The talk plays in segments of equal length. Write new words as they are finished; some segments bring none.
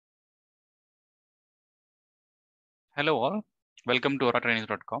Hello all, welcome to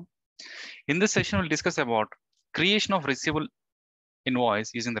oratrainings.com. In this session, we'll discuss about creation of receivable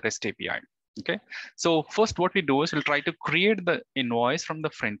invoice using the REST API. Okay, so first what we do is we'll try to create the invoice from the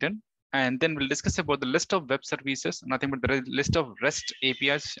front end, and then we'll discuss about the list of web services, nothing but the list of REST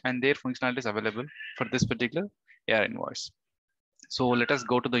APIs and their functionalities available for this particular AR invoice. So let us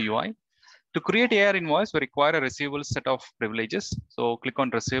go to the UI. To create AR invoice, we require a receivable set of privileges. So click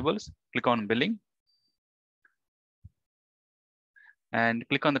on receivables, click on billing, and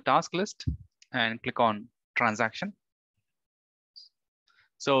click on the task list and click on transaction.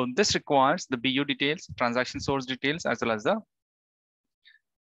 So this requires the BU details, transaction source details, as well as the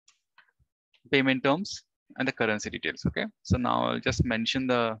payment terms and the currency details. Okay, so now I'll just mention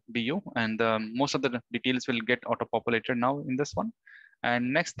the BU, and most of the details will get auto populated now in this one.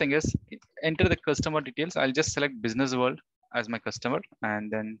 And next thing is enter the customer details. I'll just select business world as my customer and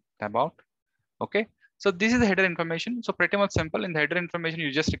then tab out. Okay, so this is the header information. So pretty much simple. In the header information,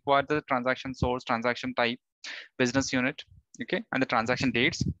 you just require the transaction source, transaction type, business unit, okay, and the transaction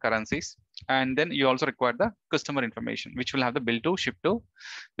dates, currencies, and then you also require the customer information, which will have the bill to, ship to,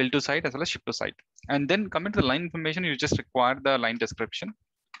 bill to site, as well as ship to site. And then coming to the line information, you just require the line description,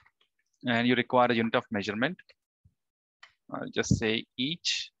 and you require a unit of measurement. I'll just say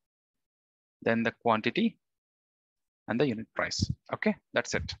each, then the quantity, and the unit price. Okay,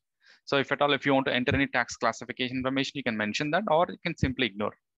 that's it. So if at all, if you want to enter any tax classification information, you can mention that, or you can simply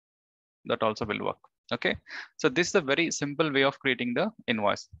ignore. That also will work. Okay, so this is a very simple way of creating the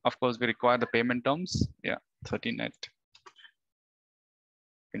invoice. Of course, we require the payment terms. Yeah, 30 net.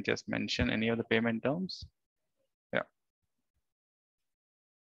 You can just mention any of the payment terms. Yeah.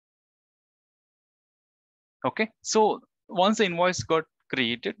 Okay, so once the invoice got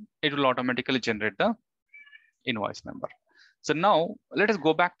created, it will automatically generate the invoice number. So now let us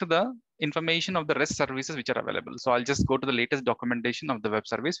go back to the information of the REST services which are available. So I'll just go to the latest documentation of the web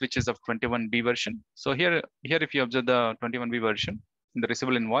service, which is of 21B version. So here if you observe the 21B version in the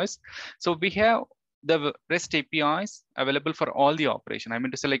receivable invoice, so we have the REST APIs available for all the operation. I mean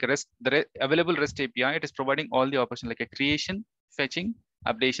to say, like available REST API, it is providing all the operation like a creation, fetching,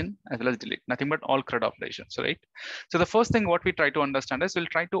 updation, as well as delete, nothing but all CRUD operations, right? So the first thing what we try to understand is we'll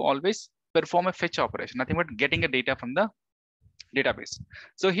try to always perform a fetch operation, nothing but getting a data from the database.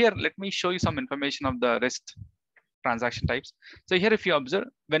 So here, let me show you some information of the REST transaction types. So here, if you observe,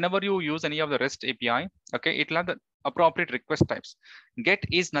 whenever you use any of the REST API, okay, it will have the appropriate request types. Get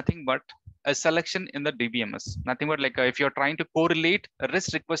is nothing but a selection in the DBMS, nothing but like if you're trying to correlate a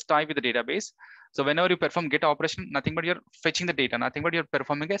REST request type with the database. So whenever you perform get operation, nothing but you're fetching the data, nothing but you're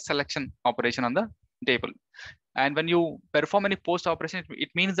performing a selection operation on the table. And when you perform any post operation, it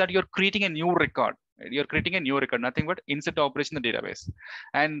means that you're creating a new record. You're creating a new record, nothing but insert operation in the database.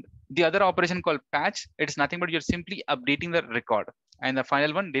 And the other operation called patch, it's nothing but you're simply updating the record. And the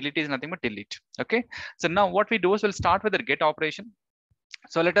final one, delete, is nothing but delete. Okay. So now what we do is we'll start with the get operation.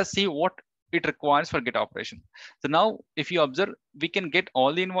 So let us see what it requires for get operation. So now if you observe, we can get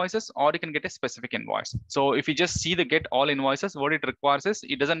all the invoices or you can get a specific invoice. So if you just see the get all invoices, what it requires is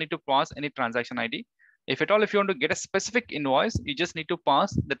it doesn't need to pass any transaction ID. If at all, if you want to get a specific invoice, you just need to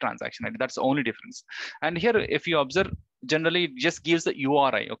pass the transaction ID. That's the only difference. And here, if you observe, generally it just gives the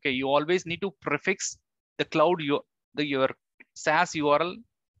URI. Okay, you always need to prefix the cloud, your SaaS URL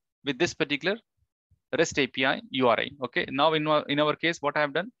with this particular REST API URI. Okay, now in our case, what I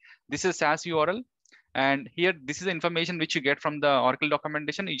have done, this is SaaS URL, and here this is the information which you get from the Oracle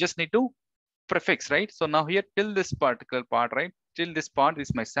documentation. You just need to prefix, right? So now here till this particular part, right? Till this part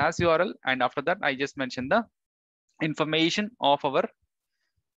is my SaaS URL, and after that I just mentioned the information of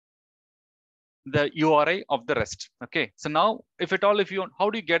the URI of the REST. Okay, so now if at all, if you want, how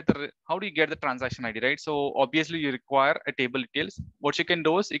do you get the transaction ID, right? So obviously you require a table details. What you can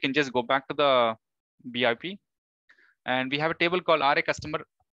do is you can just go back to the BIP, and we have a table called RA customer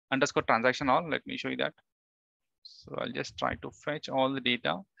underscore transaction all. Let me show you that. So I'll just try to fetch all the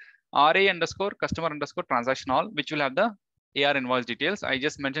data. RA underscore customer underscore transaction all, which will have the AR invoice details. I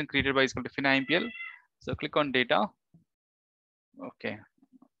just mentioned created by is equal to FINA-MPL. So click on data. Okay.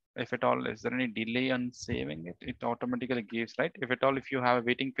 If at all, is there any delay on saving it? It automatically gives, right? If at all, if you have a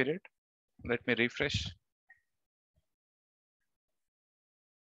waiting period, let me refresh.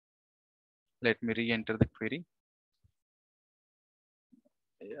 Let me re-enter the query.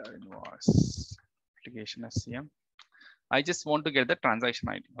 AR invoice application SCM. I just want to get the transaction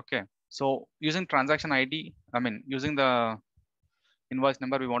ID. Okay. So using transaction ID, I mean, using the invoice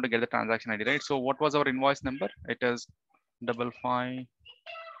number, we want to get the transaction ID, right? So what was our invoice number? It is 55.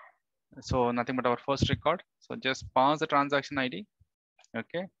 So nothing but our first record. So just pass the transaction ID.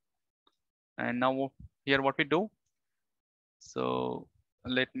 Okay. And now here what we do, So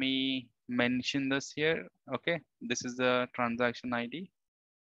let me mention this here. Okay, this is the transaction ID,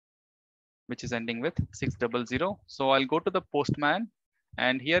 which is ending with 600. So I'll go to the postman,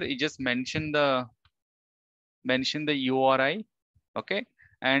 and here you just mention the URI. Okay,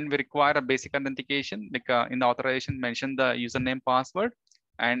 and we require a basic authentication, like in the authorization, mention the username, password.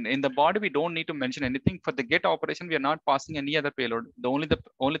 And in the body, we don't need to mention anything. For the get operation, we are not passing any other payload. The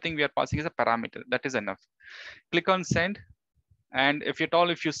only thing we are passing is a parameter. That is enough. Click on send. And if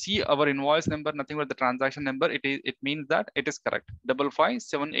you see our invoice number, nothing but the transaction number, it means that it is correct.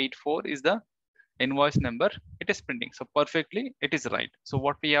 55784 is the invoice number. It is printing. So perfectly, it is right. So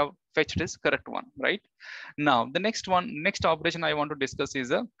what we have fetched is correct one, right? Now the next operation I want to discuss is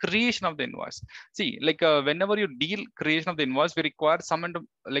the creation of the invoice. See, like whenever you deal creation of the invoice, we require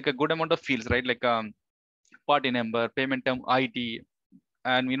like a good amount of fields, right? Like party number, payment term ID,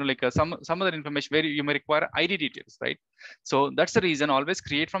 and like some other information where you may require ID details, right? So that's the reason, always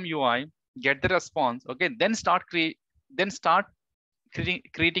create from UI, get the response, okay, then start creating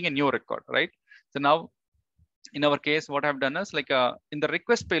a new record, right? So now in our case, what I've done is, like in the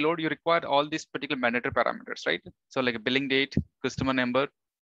request payload, you require all these particular mandatory parameters, right? So like a billing date, customer number,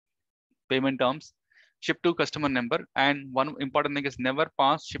 payment terms, ship to customer number, and one important thing is never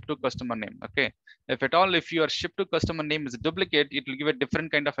pass ship to customer name. Okay, if your ship to customer name is a duplicate, it will give a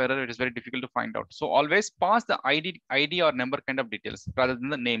different kind of error. It is very difficult to find out. So always pass the ID or number kind of details rather than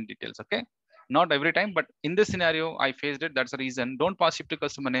the name details. Okay, not every time, but in this scenario I faced it. That's the reason. Don't pass ship to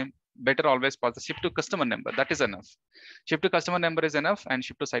customer name. Better always pass the ship to customer number. That is enough. Ship to customer number is enough, and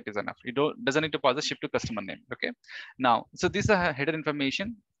ship to site is enough. You doesn't need to pass the ship to customer name. Okay, now so this is a header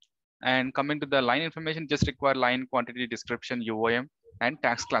information. And coming to the line information, just require line, quantity, description, UOM, and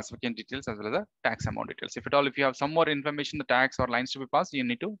tax classification details, as well as the tax amount details. If you have some more information, the tax or lines to be passed, you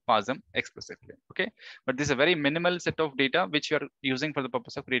need to pass them explicitly. Okay, but this is a very minimal set of data which you are using for the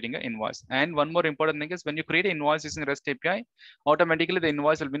purpose of creating an invoice. And one more important thing is, when you create an invoice using REST API, automatically the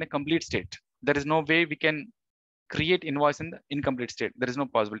invoice will be in a complete state. There is no way we can create invoice in the incomplete state. There is no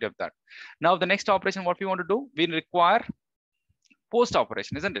possibility of that. Now the next operation, what we want to do, we require post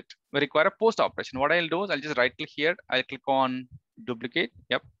operation, isn't it? We require a post operation. What I'll do is, I'll just right click here. I'll click on duplicate.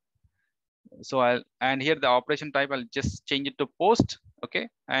 Yep. So and here the operation type, I'll just change it to post. Okay.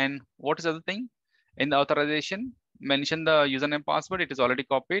 And what is the other thing? In the authorization, mention the username, password. It is already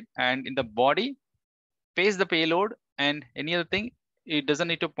copied. And in the body, paste the payload, and any other thing. It doesn't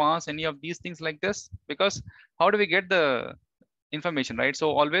need to pass any of these things like this, because how do we get the information, right?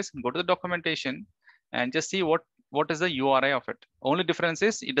 So always go to the documentation and just see what is the URI of it. Only difference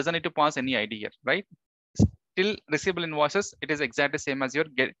is it doesn't need to pass any ID here, right? Still receivable invoices, it is exactly same as your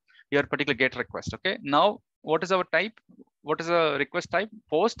particular get request. Okay, now what is our type? What is the request type?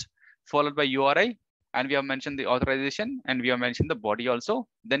 Post followed by URI, and we have mentioned the authorization, and we have mentioned the body also.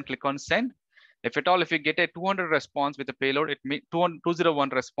 Then click on send. If you get a 200 response with the payload, it means 201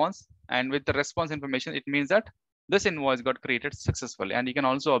 response, and with the response information, it means that this invoice got created successfully. And you can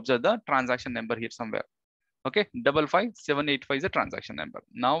also observe the transaction number here somewhere. Okay, 55785 is a transaction number.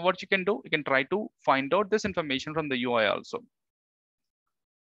 Now what you can do, you can try to find out this information from the UI also.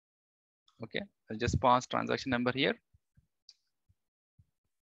 Okay, I'll just pass transaction number here.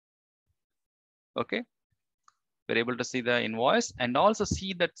 Okay, we're able to see the invoice and also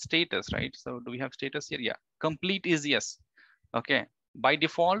see that status, right? So do we have status here? Yeah, complete is yes. Okay, by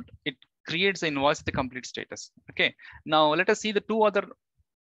default, it creates the invoice with the complete status. Okay, now let us see the two other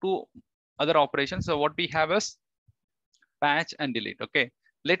operations. So what we have is patch and delete. Okay,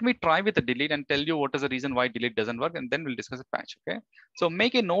 let me try with the delete and tell you what is the reason why delete doesn't work, and then we'll discuss a patch. Okay, so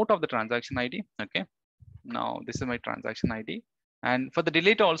make a note of the transaction ID. Okay, now this is my transaction ID, and for the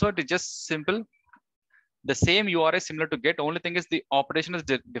delete also, it is just simple. The same URI similar to get, only thing is the operation is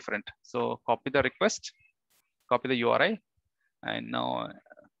different. So copy the request, copy the URI, and now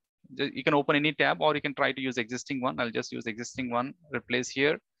you can open any tab, or you can try to use existing one. I'll just use existing one, replace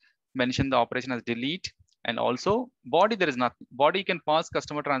here, mention the operation as delete, and also body, there is nothing. Body, you can pass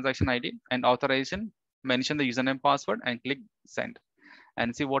customer transaction ID, and authorization, mention the username, password, and click send.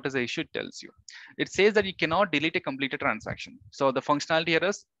 And see what is the issue it tells you. It says that you cannot delete a completed transaction. So the functionality here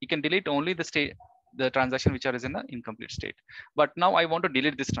is you can delete only the transaction which is in the incomplete state. But now I want to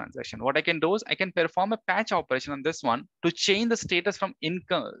delete this transaction. What I can do is I can perform a patch operation on this one to change the status from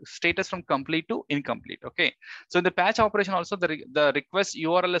complete to incomplete. Okay, so in the patch operation also, the request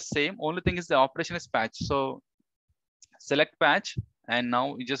URL is same, only thing is the operation is patch. So select patch, and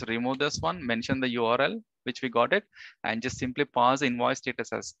now you just remove this one, mention the URL which we got it, and just simply pass the invoice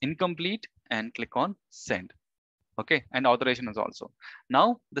status as incomplete and click on send. Okay, and authorization is also.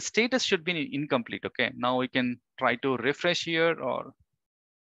 Now the status should be incomplete. Okay, now we can try to refresh here, or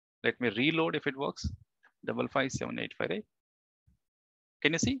let me reload if it works. 557858.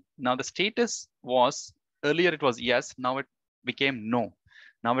 Can you see? Now the status was, earlier it was yes, now it became no.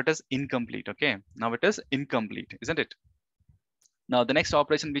 Now it is incomplete. Okay, now it is incomplete, isn't it? Now the next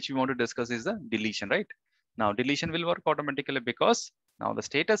operation which we want to discuss is the deletion, right? Now deletion will work automatically because now the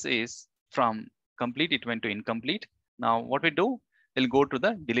status is from complete, it went to incomplete. Now what we do, we'll go to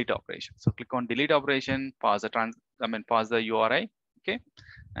the delete operation. So click on delete operation, pass the URI, okay?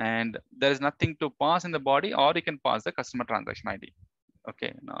 And there is nothing to pass in the body, or you can pass the customer transaction ID.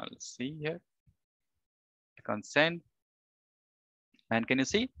 Okay, now let's see here. Click on send. And can you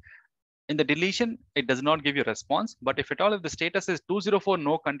see? In the deletion, it does not give you response, but if the status is 204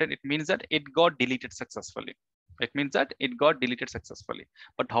 no content, it means that it got deleted successfully. It means that it got deleted successfully.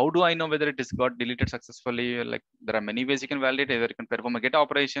 But how do I know whether it is got deleted successfully? Like, there are many ways you can validate. Either you can perform a get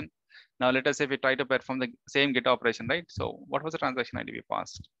operation. Now let us say we try to perform the same get operation, right? So what was the transaction ID we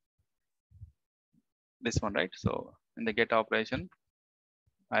passed? This one, right? So in the get operation,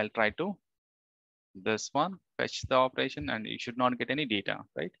 I'll try to this one, fetch the operation, and you should not get any data,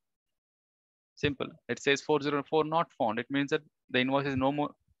 right? Simple. It says 404 not found. It means that the invoice is no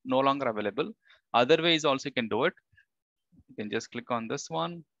longer available. Other ways also you can do it. You can just click on this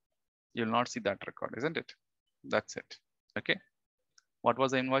one. You'll not see that record, isn't it? That's it. Okay. What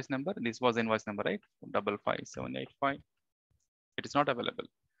was the invoice number? This was the invoice number, right? 55785. It is not available.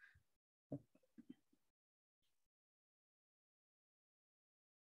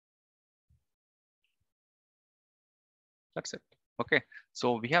 That's it. Okay.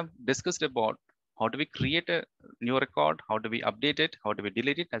 So we have discussed about how do we create a new record, how do we update it, how do we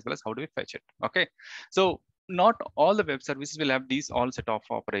delete it, as well as how do we fetch it. Okay. So not all the web services will have these all set of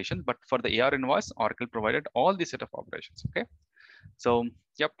operations, but for the AR invoice, Oracle provided all these set of operations. Okay. So,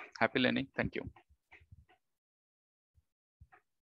 yep, happy learning. Thank you.